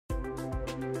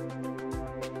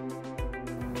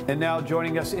And now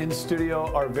joining us in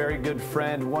studio, our very good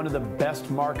friend, one of the best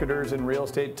marketers in real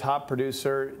estate, top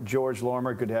producer, George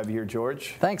Lorimer. Good to have you here,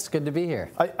 George. Thanks. Good to be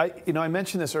here. I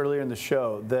mentioned this earlier in the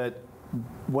show that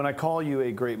when I call you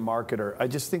a great marketer, I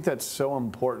just think that's so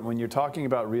important when you're talking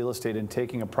about real estate and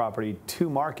taking a property to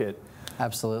market.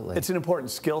 Absolutely. It's an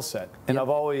important skill set. And I've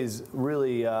always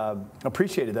really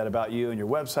appreciated that about you and your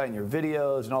website and your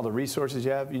videos and all the resources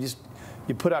you have.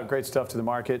 You put out great stuff to the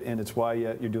market, and it's why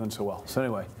you're doing so well. So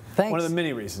anyway, thanks. One of the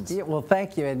many reasons. Yeah, well,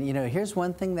 thank you. And here's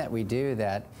one thing that we do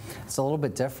that it's a little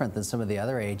bit different than some of the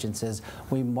other agents is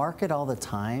we market all the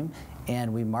time,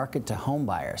 and we market to home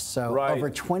buyers. So over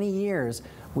 20 years,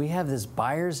 we have this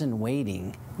buyers in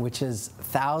waiting, which is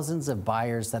thousands of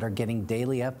buyers that are getting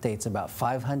daily updates. About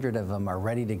 500 of them are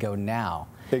ready to go now.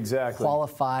 Exactly.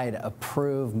 Qualified,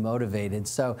 approved, motivated.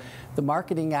 So the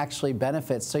marketing actually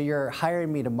benefits. So you're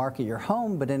hiring me to market your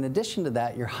home, but in addition to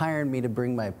that, you're hiring me to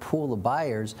bring my pool of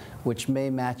buyers, which may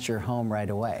match your home right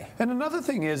away. And another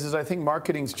thing is I think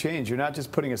marketing's changed. You're not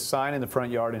just putting a sign in the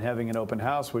front yard and having an open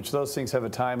house, which those things have a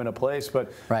time and a place,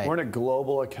 but we're in a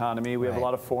global economy. We have a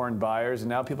lot of foreign buyers, and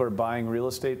now people are buying real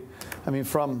estate,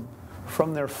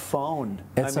 from their phone.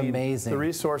 It's amazing. The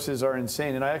resources are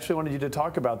insane. And I actually wanted you to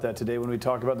talk about that today when we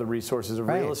talk about the resources of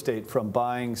real estate, from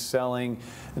buying, selling,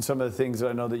 and some of the things that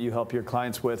I know that you help your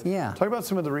clients with. Yeah. Talk about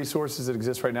some of the resources that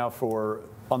exist right now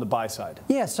on the buy side.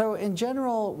 Yeah, so in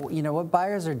general, what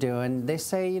buyers are doing, they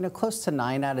say, close to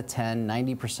 9 out of 10,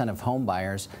 90% of home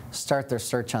buyers start their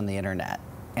search on the internet.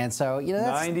 And so,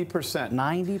 that's 90%.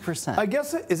 90%. I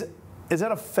guess is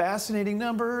that a fascinating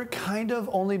number? Kind of,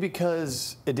 only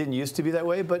because it didn't used to be that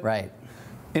way, but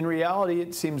in reality,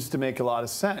 it seems to make a lot of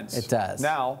sense. It does.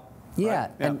 Now. Yeah,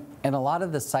 and a lot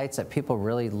of the sites that people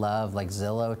really love, like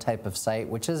Zillow type of site,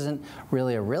 which isn't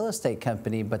really a real estate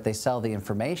company, but they sell the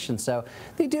information. So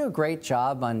they do a great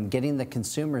job on getting the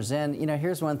consumers in.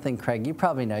 Here's one thing, Craig, you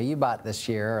probably know, you bought this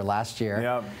year or last year.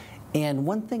 Yeah. And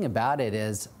one thing about it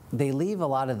is they leave a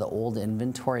lot of the old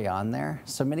inventory on there.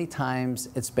 So many times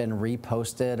it's been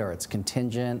reposted, or it's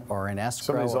contingent, or in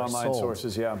escrow, some of these online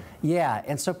sources, Yeah,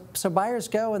 and so buyers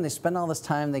go and they spend all this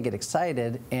time, they get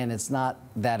excited, and it's not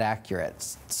that accurate.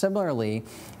 Similarly,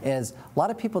 is a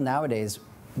lot of people nowadays,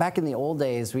 back in the old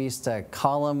days, we used to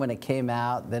call them when it came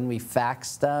out, then we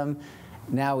faxed them.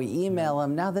 Now we email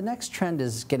them. Now the next trend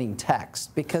is getting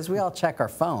text, because we all check our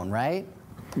phone, right?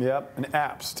 Yep, and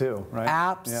apps too, right?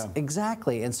 Apps,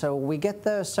 exactly. And so we get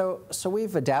those. So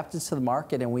we've adapted to the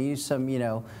market, and we use some,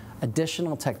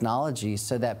 additional technology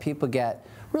so that people get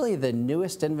really the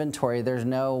newest inventory. There's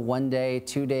no 1 day,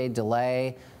 2 day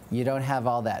delay. You don't have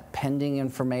all that pending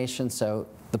information. So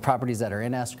the properties that are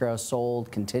in escrow, sold,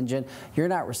 contingent, you're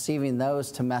not receiving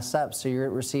those to mess up. So you're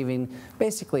receiving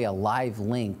basically a live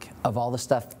link of all the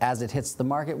stuff as it hits the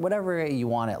market, whatever way you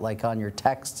want it, like on your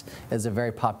text is a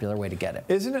very popular way to get it.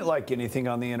 Isn't it like anything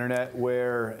on the internet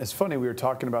where, it's funny, we were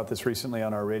talking about this recently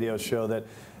on our radio show, that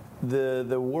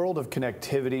the world of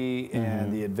connectivity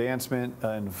and the advancement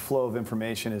and flow of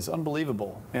information is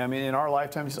unbelievable. In our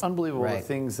lifetime, it's unbelievable the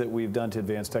things that we've done to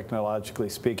advance technologically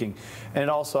speaking. And it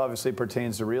also obviously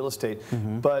pertains to real estate.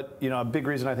 But a big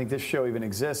reason I think this show even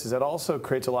exists is that it also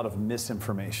creates a lot of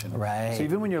misinformation. Right. So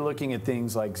even when you're looking at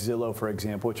things like Zillow, for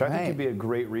example, which I think could be a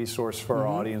great resource for our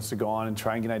audience to go on and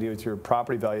try and get an idea with your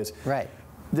property values.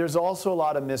 There's also a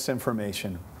lot of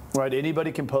misinformation. Right,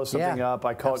 anybody can post something up.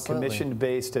 I call it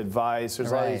commission-based advice.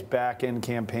 There's a lot of these back-end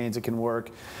campaigns that can work.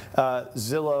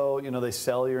 Zillow, they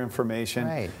sell your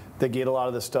information. They get a lot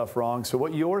of the stuff wrong. So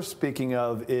what you're speaking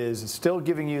of is still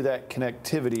giving you that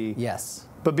connectivity,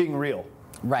 but being real.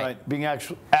 Being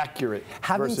actually accurate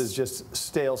versus just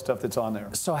stale stuff that's on there.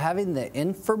 So having the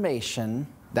information,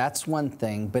 that's one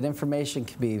thing, but information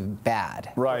can be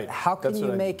bad. How can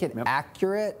you make it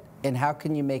accurate? And how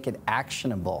can you make it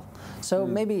actionable? So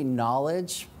maybe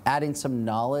knowledge, adding some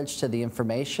knowledge to the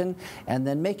information, and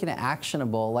then making it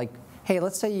actionable. Like, hey,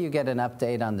 let's say you get an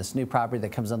update on this new property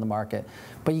that comes on the market,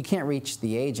 but you can't reach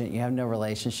the agent, you have no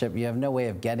relationship, you have no way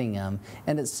of getting them,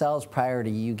 and it sells prior to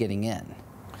you getting in.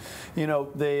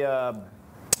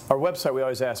 Our website, we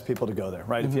always ask people to go there,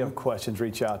 right? If you have questions,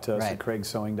 reach out to us at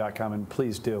craigsewing.com, and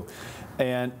please do.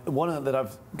 And one that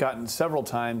I've gotten several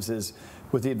times is,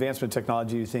 with the advancement of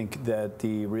technology, you think that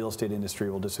the real estate industry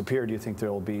will disappear? Do you think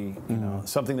there will be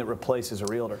something that replaces a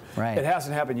realtor? It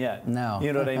hasn't happened yet. No.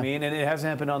 You know what I mean? And it hasn't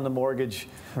happened on the mortgage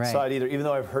side either, even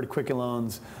though I've heard Quicken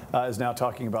Loans is now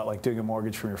talking about like doing a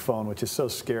mortgage from your phone, which is so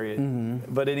scary.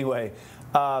 But anyway,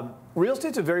 real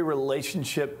estate's a very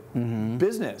relationship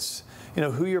business. You know,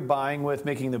 who you're buying with,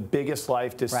 making the biggest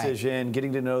life decision,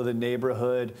 getting to know the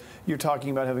neighborhood. You're talking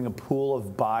about having a pool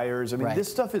of buyers. I mean,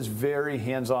 this stuff is very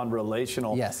hands-on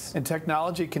relational. Yes. And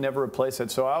technology can never replace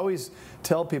it. So I always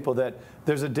tell people that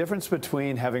there's a difference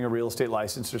between having a real estate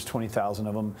license, there's 20,000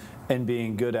 of them, and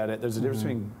being good at it. There's a difference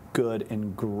between good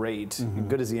and great. And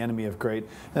good is the enemy of great.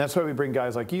 And that's why we bring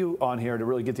guys like you on here to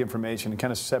really get the information and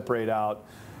kind of separate out,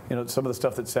 you know, some of the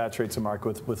stuff that saturates the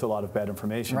market with a lot of bad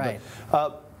information. Right.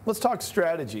 But, let's talk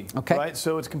strategy, okay. right?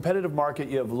 So it's a competitive market.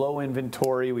 You have low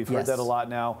inventory. We've heard that a lot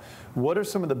now. What are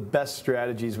some of the best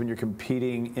strategies when you're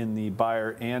competing in the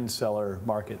buyer and seller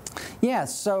market? Yeah,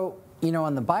 so you know,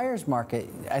 on the buyer's market,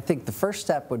 I think the first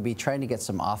step would be trying to get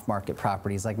some off-market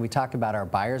properties. Like we talked about our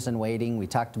buyers in waiting, we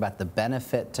talked about the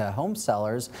benefit to home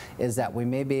sellers is that we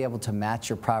may be able to match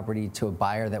your property to a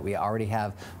buyer that we already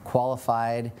have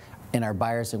qualified in our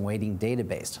buyers in waiting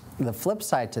database. The flip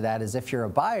side to that is if you're a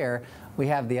buyer, we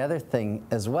have the other thing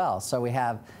as well. So we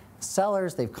have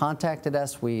sellers, they've contacted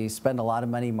us, we spend a lot of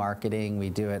money marketing, we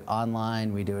do it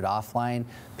online, we do it offline.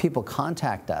 People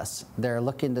contact us, they're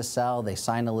looking to sell, they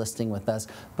sign a listing with us,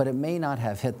 but it may not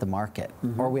have hit the market.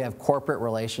 Or we have corporate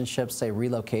relationships, say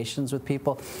relocations with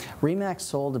people. RE/MAX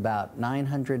sold about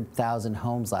 900,000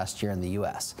 homes last year in the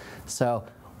US. So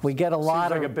we get a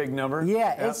lot Seems like a big number.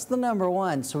 Yeah, it's the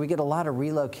 #1. So we get a lot of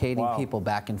relocating people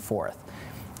back and forth.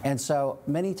 And so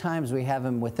many times we have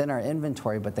them within our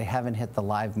inventory, but they haven't hit the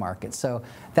live market. So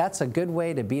that's a good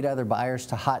way to beat other buyers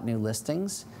to hot new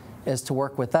listings, is to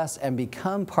work with us and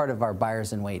become part of our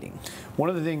buyers in waiting. One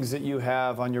of the things that you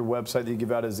have on your website that you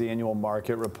give out is the annual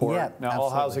market report. Yeah, now, all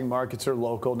housing markets are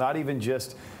local, not even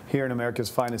just here in America's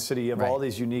finest city. You have all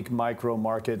these unique micro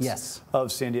markets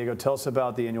of San Diego. Tell us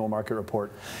about the annual market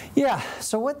report. Yeah,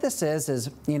 so what this is,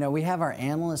 you know, we have our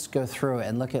analysts go through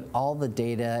and look at all the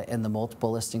data in the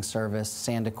multiple listing service,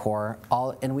 Sandicor,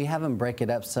 and we have them break it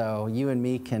up so you and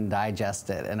me can digest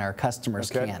it and our customers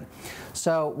can.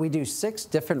 So we do 6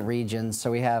 different regions.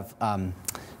 So we have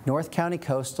North County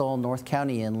Coastal, North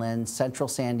County Inland, Central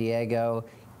San Diego,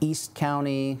 East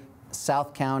County,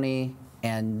 South County,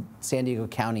 and San Diego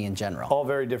County in general. All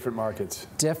very different markets.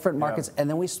 Different markets, and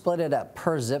then we split it up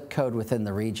per zip code within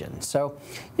the region. So,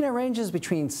 you know, it ranges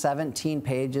between 17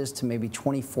 pages to maybe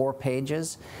 24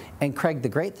 pages. And Craig, the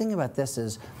great thing about this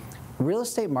is real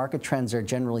estate market trends are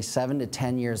generally 7 to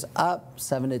 10 years up,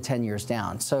 7 to 10 years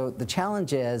down. So the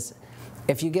challenge is,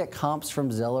 if you get comps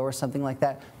from Zillow or something like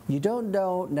that, you don't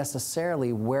know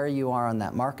necessarily where you are on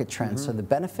that market trend. So the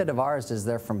benefit of ours is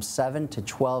they're from 7 to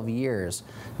 12 years,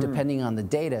 depending on the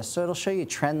data. So it'll show you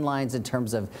trend lines in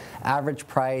terms of average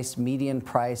price, median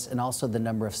price, and also the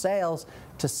number of sales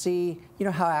to see, you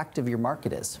know, how active your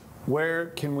market is. Where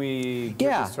can we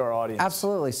give this to our audience?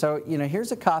 Absolutely. So, you know,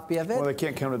 here's a copy of it. Well, they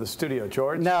can't come to the studio,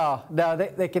 George. No,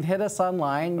 they can hit us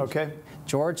online. Okay.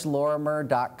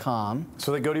 GeorgeLorimer.com.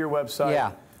 So they go to your website.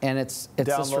 Yeah. And it's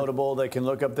downloadable. They can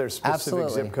look up their specific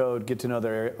zip code, get to know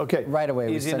their area. Okay, right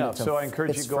away. Easy enough. So I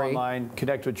encourage you to go online,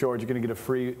 connect with George. You're going to get a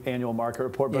free annual market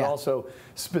report, but also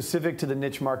specific to the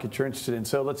niche market you're interested in.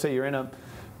 So let's say you're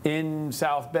in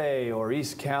South Bay or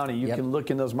East County, you can look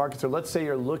in those markets. Or let's say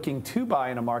you're looking to buy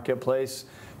in a marketplace,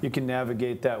 you can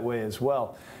navigate that way as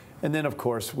well. And then, of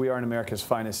course, we are in America's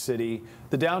finest city,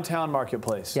 the downtown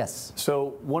marketplace. Yes.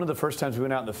 So one of the first times we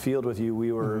went out in the field with you,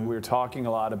 we were talking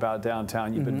a lot about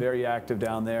downtown. You've been very active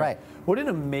down there. Right. What an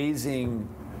amazing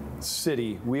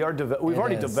city. We've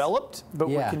already developed, but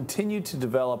we continue to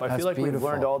develop. I feel like we've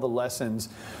learned all the lessons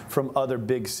from other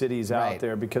big cities out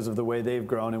there because of the way they've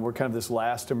grown, and we're kind of this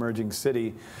last emerging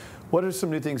city. What are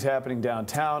some new things happening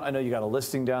downtown? I know you got a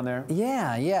listing down there.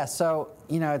 Yeah. So,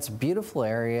 you know, it's a beautiful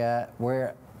area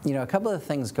where, you know, a couple of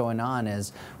things going on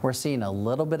is we're seeing a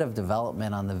little bit of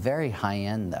development on the very high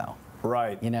end, though.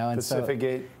 Right. You know, and Pacific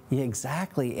Gate. Yeah,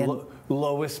 exactly. And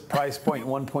lowest price point,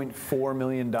 $1.4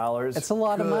 million. It's a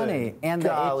lot of money. And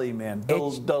golly, man, the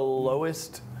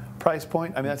lowest price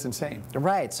point. I mean, that's insane.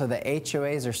 Right. So the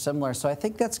HOAs are similar. So I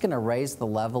think that's going to raise the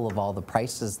level of all the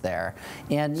prices there.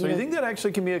 And so you think that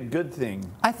actually can be a good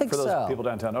thing? I think for those people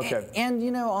downtown. Okay. And you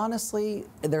know, honestly,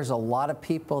 there's a lot of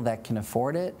people that can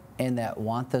afford it and that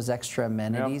want those extra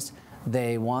amenities.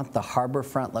 They want the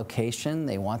harborfront location.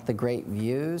 They want the great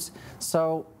views.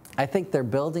 So I think they're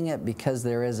building it because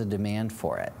there is a demand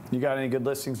for it. You got any good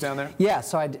listings down there? Yeah,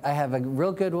 so I have a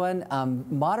real good one.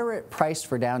 Moderate price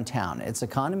for downtown. It's a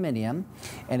condominium,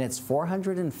 and it's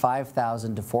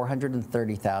 $405,000 to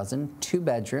 $430,000,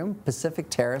 2-bedroom. Pacific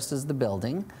Terrace is the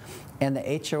building, and the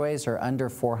HOAs are under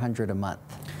 $400 a month.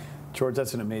 George,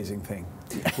 that's an amazing thing.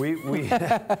 We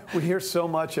hear so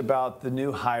much about the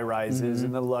new high-rises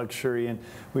and the luxury, and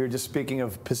we were just speaking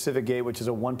of Pacific Gate, which is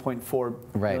a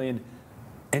 $1.4 million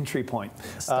entry point,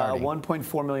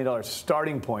 $1.4 million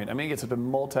starting point. I mean, it gets up to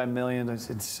multi-million. It's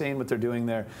insane what they're doing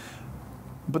there.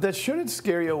 But that shouldn't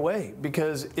scare you away,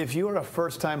 because if you are a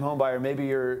first-time home buyer, maybe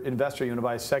you're an investor, you want to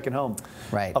buy a second home,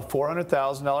 a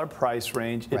 $400,000 price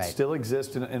range, it still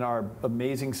exists in our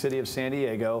amazing city of San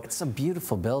Diego. It's a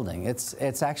beautiful building.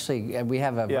 It's actually, we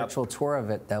have a virtual tour of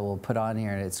it that we'll put on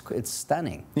here, and it's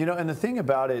stunning. You know, and the thing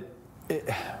about it,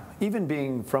 even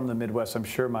being from the Midwest, I'm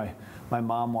sure my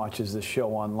mom watches this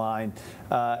show online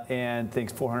and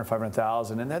thinks 400,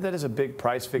 500,000, and that is a big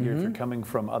price figure if you're coming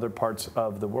from other parts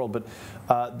of the world. But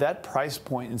that price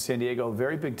point in San Diego, a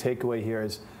very big takeaway here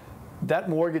is that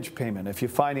mortgage payment. If you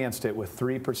financed it with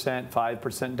 3%,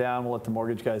 5% down, we'll let the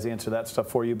mortgage guys answer that stuff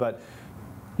for you, but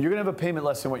you're going to have a payment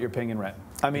less than what you're paying in rent.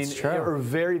 I mean, or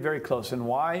very, very close. And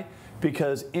why?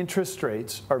 Because interest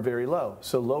rates are very low.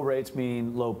 So low rates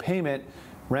mean low payment.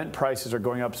 Rent prices are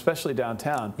going up, especially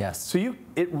downtown. Yes. So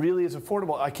it really is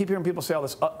affordable. I keep hearing people say all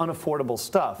this unaffordable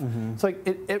stuff. It's like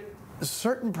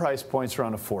certain price points are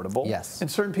unaffordable. Yes.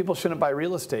 And certain people shouldn't buy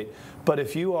real estate. But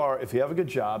if you have a good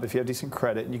job, if you have decent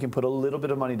credit, and you can put a little bit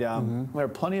of money down, there are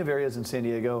plenty of areas in San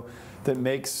Diego that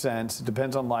make sense. It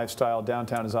depends on lifestyle.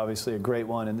 Downtown is obviously a great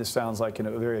one, and this sounds like a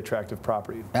very attractive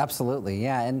property. Absolutely,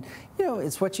 yeah. And you know,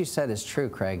 it's what you said is true,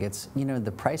 Craig. It's, you know,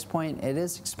 the price point, it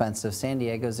is expensive. San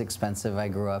Diego's expensive. I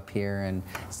grew up here, and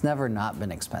it's never not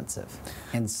been expensive.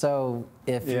 And so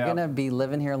if you're going to be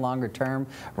living here longer term,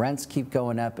 rents keep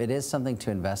going up. It is something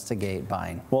to investigate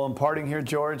buying. Well, in parting here,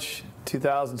 George,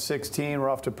 2016, we're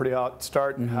off to a pretty hot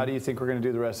start. How do you think we're going to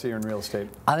do the rest of the year in real estate?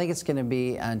 I think it's going to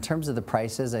be, in terms of the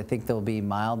prices, I think there'll be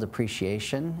mild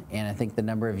appreciation, and I think the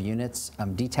number of units,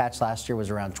 detached last year was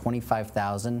around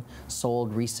 25,000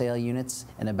 sold resale units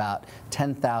and about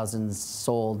 10,000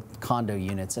 sold condo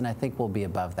units, and I think we'll be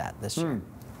above that this year.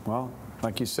 Well,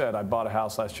 like you said, I bought a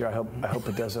house last year. I hope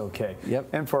it does okay.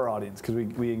 And for our audience, because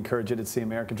we encourage it. It's the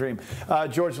American dream.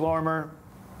 George Lorimer,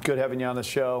 good having you on the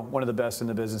show. One of the best in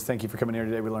the business. Thank you for coming here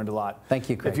today. We learned a lot. Thank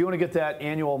you, Craig. If you want to get that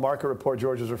annual market report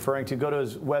George was referring to, go to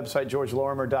his website,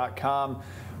 georgelorimer.com.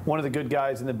 One of the good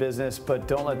guys in the business, but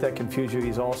don't let that confuse you.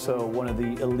 He's also one of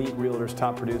the elite realtors,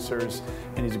 top producers,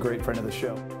 and he's a great friend of the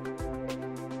show.